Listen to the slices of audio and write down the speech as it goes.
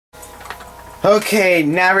Okay,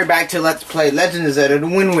 now we're back to Let's Play Legend of Zelda: The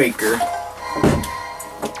Wind Waker.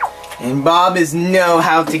 And Bob is know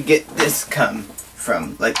how to get this come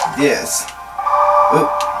from, like this.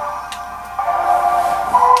 Oop.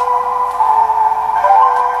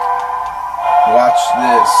 Watch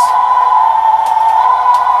this.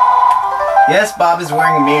 Yes, Bob is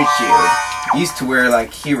wearing a mirror shield. He used to wear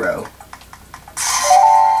like Hero.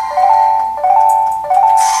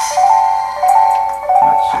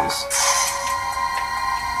 Watch this.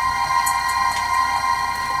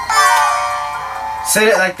 Set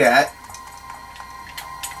it like that.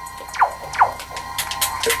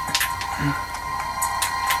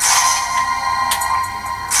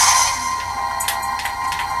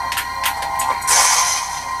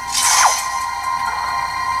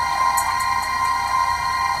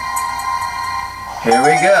 Here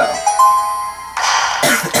we go.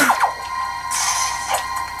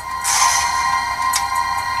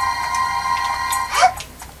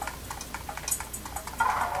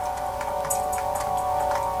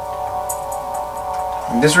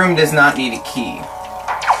 This room does not need a key.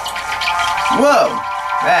 Whoa!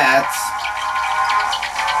 That's...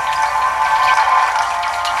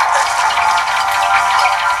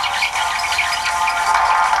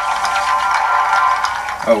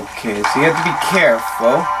 Okay, so you have to be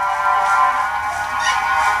careful.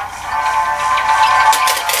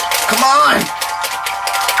 Come on!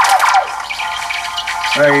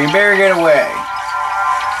 Alright, you better get away.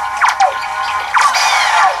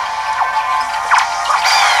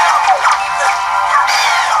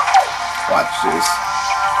 Watch this.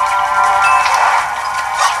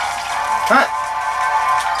 Huh?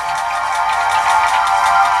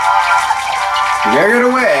 You better get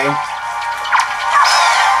away.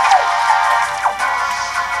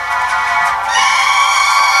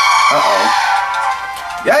 Uh-oh.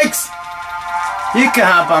 Yikes! You can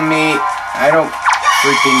hop on me. I don't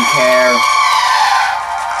freaking care.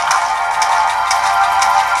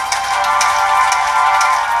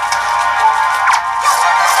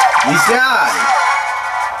 He's died.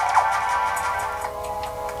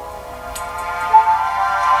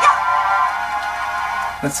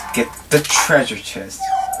 Let's get the treasure chest.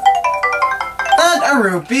 Not a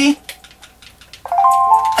rupee.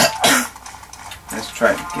 Let's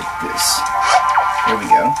try to get this. Here we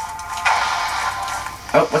go.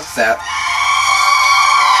 Oh, what's that?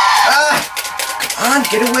 Ah! Come on,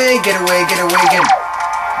 get away, get away, get away, get...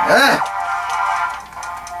 Ah!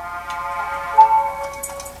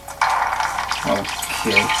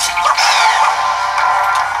 Okay.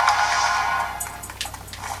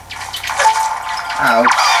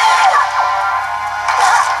 Ouch.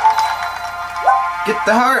 Get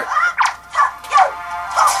the heart.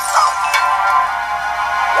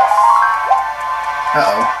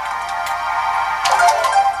 Uh-oh.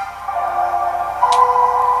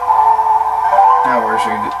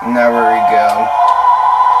 Now where we go?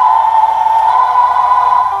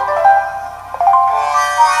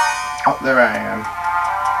 Oh, there I am.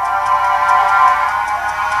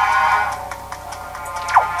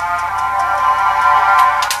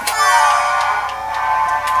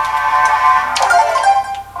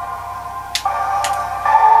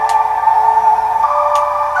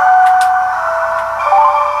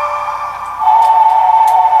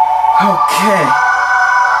 Okay.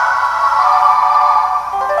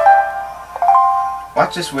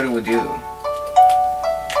 Watch this, what it would do.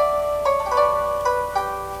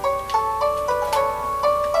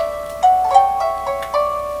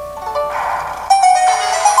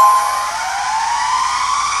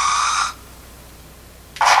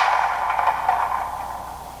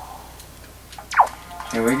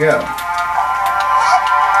 Here we go.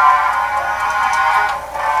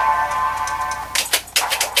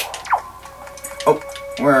 Oh,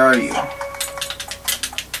 where are you?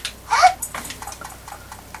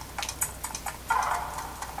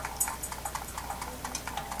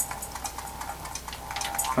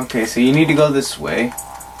 Okay, so you need to go this way.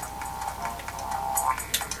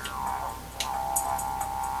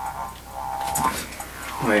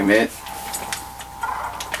 Wait a minute.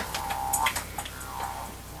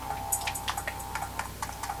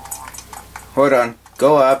 Hold on.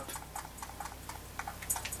 Go up.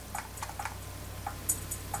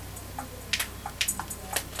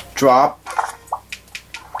 Drop.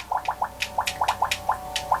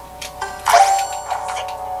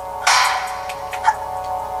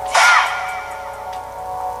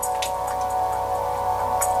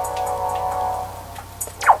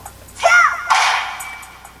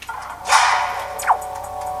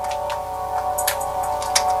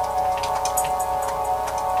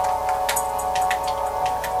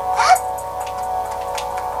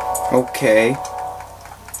 Okay.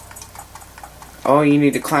 Oh, you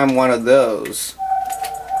need to climb one of those.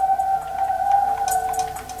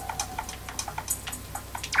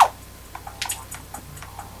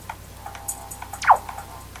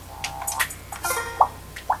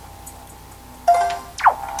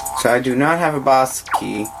 So I do not have a boss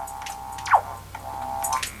key.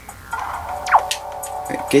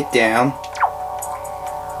 Get down.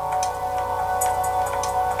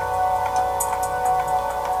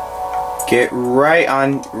 Get right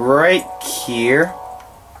here.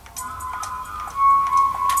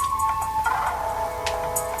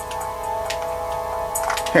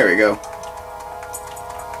 Here we go.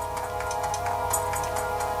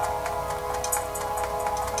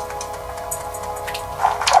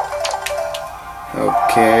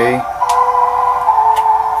 Okay.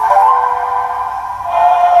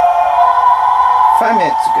 Five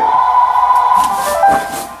minutes ago.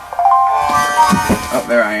 Oh,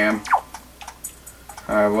 there I am.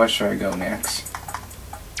 Alright, where should I go next?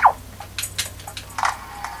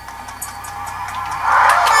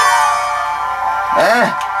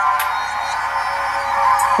 Ah!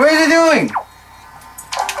 What is it doing?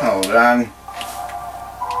 Hold on.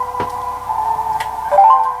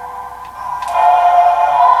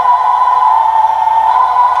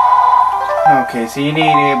 Okay, so you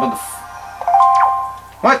need to be able to...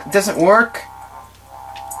 What? Doesn't work?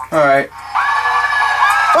 Alright.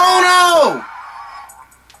 Oh no!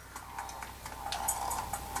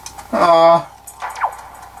 Aw.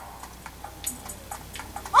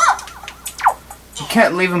 You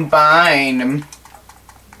can't leave him behind him.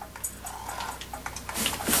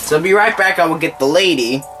 So I'll be right back. I will get the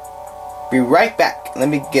lady. Be right back. Let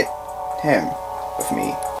me get him with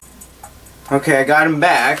me. Okay, I got him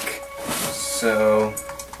back. So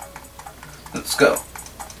let's go.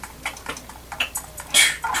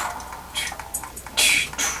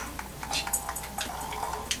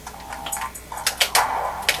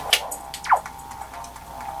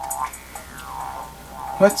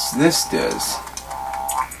 What's this does?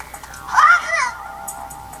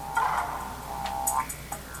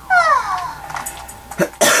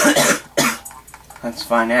 Let's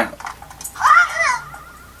find out.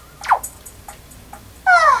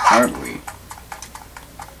 Aren't we?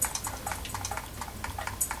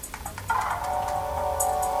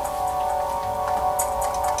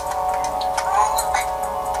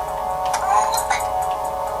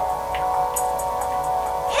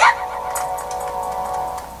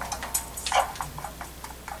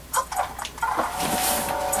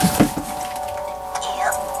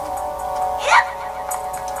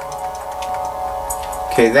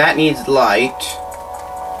 Okay, that needs light.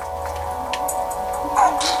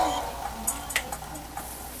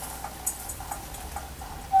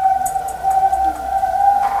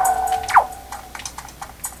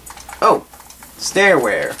 Oh,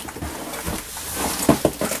 stairware.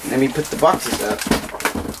 Let me put the boxes up.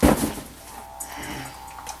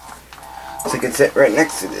 So I can sit right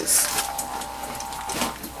next to this.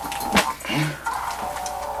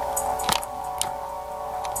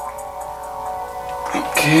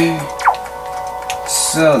 Okay,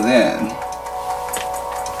 so then,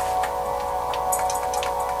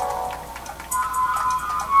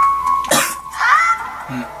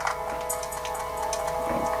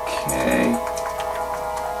 okay,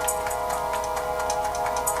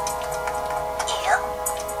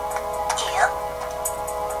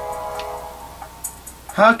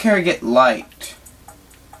 how can we get light?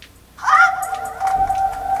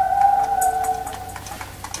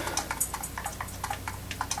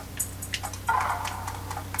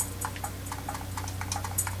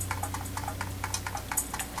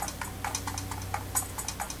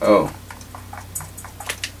 Oh.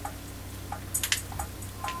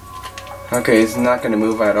 Okay, it's not gonna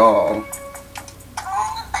move at all.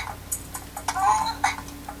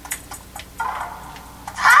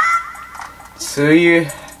 So you...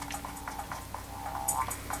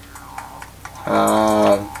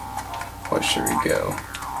 what should we go?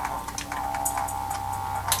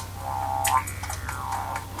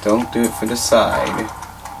 Don't do it for the side.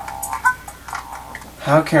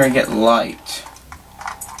 How can we get light?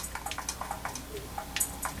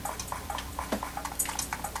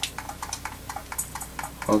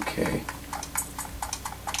 Okay.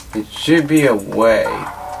 It should be a way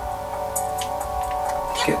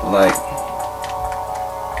to get light.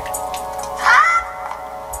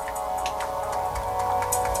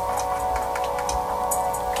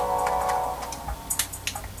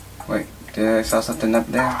 Wait, did I saw something up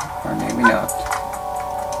there? Or maybe not.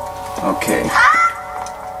 Okay.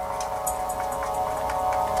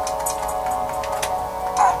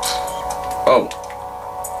 Oh.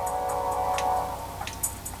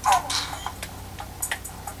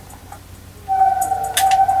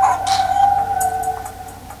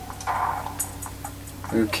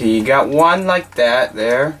 Okay, you got one like that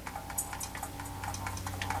there.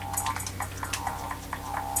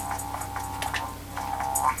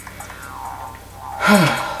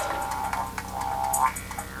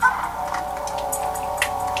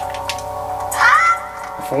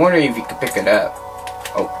 I'm wondering if you could pick it up.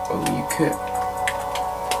 Oh, you could.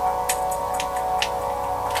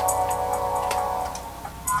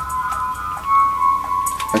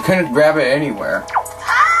 I couldn't grab it anywhere.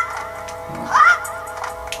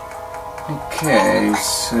 Okay,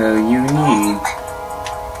 so you need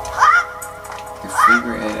to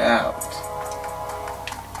figure it out.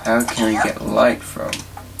 How can we get light from?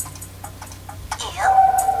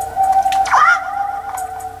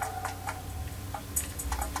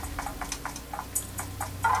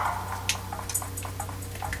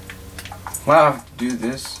 Wow, I have to do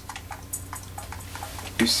this?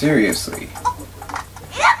 You seriously?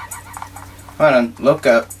 Hold on, look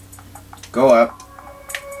up. Go up.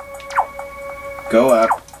 Go up.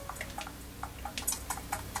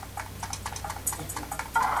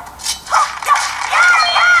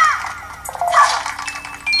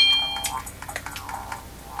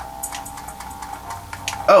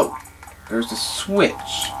 Oh, there's a switch.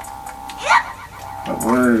 But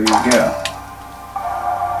where do we go?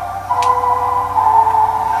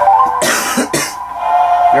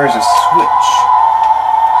 There's a switch.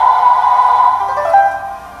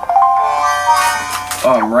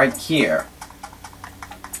 Oh, I'm right here.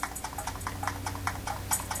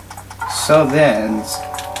 So then,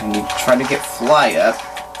 when you try to get fly up,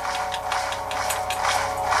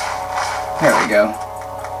 there we go.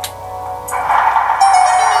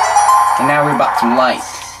 And now we bought some light.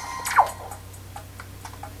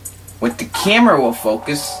 With the camera will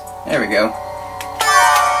focus. There we go.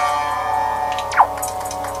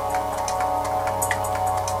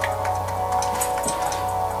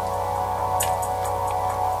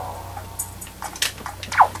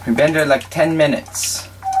 We've been there like 10 minutes.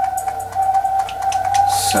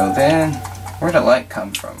 So then, where'd the light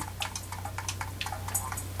come from?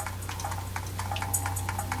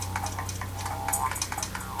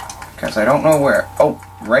 Because I don't know where. Oh,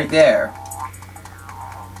 right there.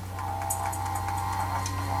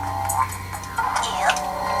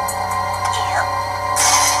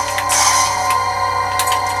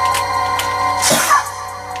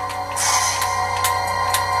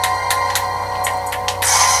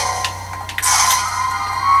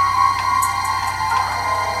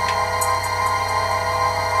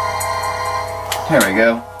 There we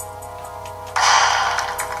go.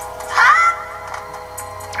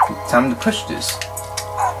 Time to push this.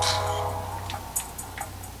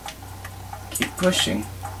 Keep pushing.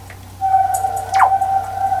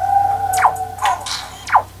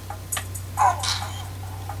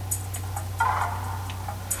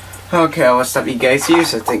 Okay, I'll stop you guys here,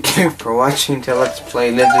 so thank you for watching till Let's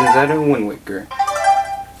Play Legends of the Wind Waker.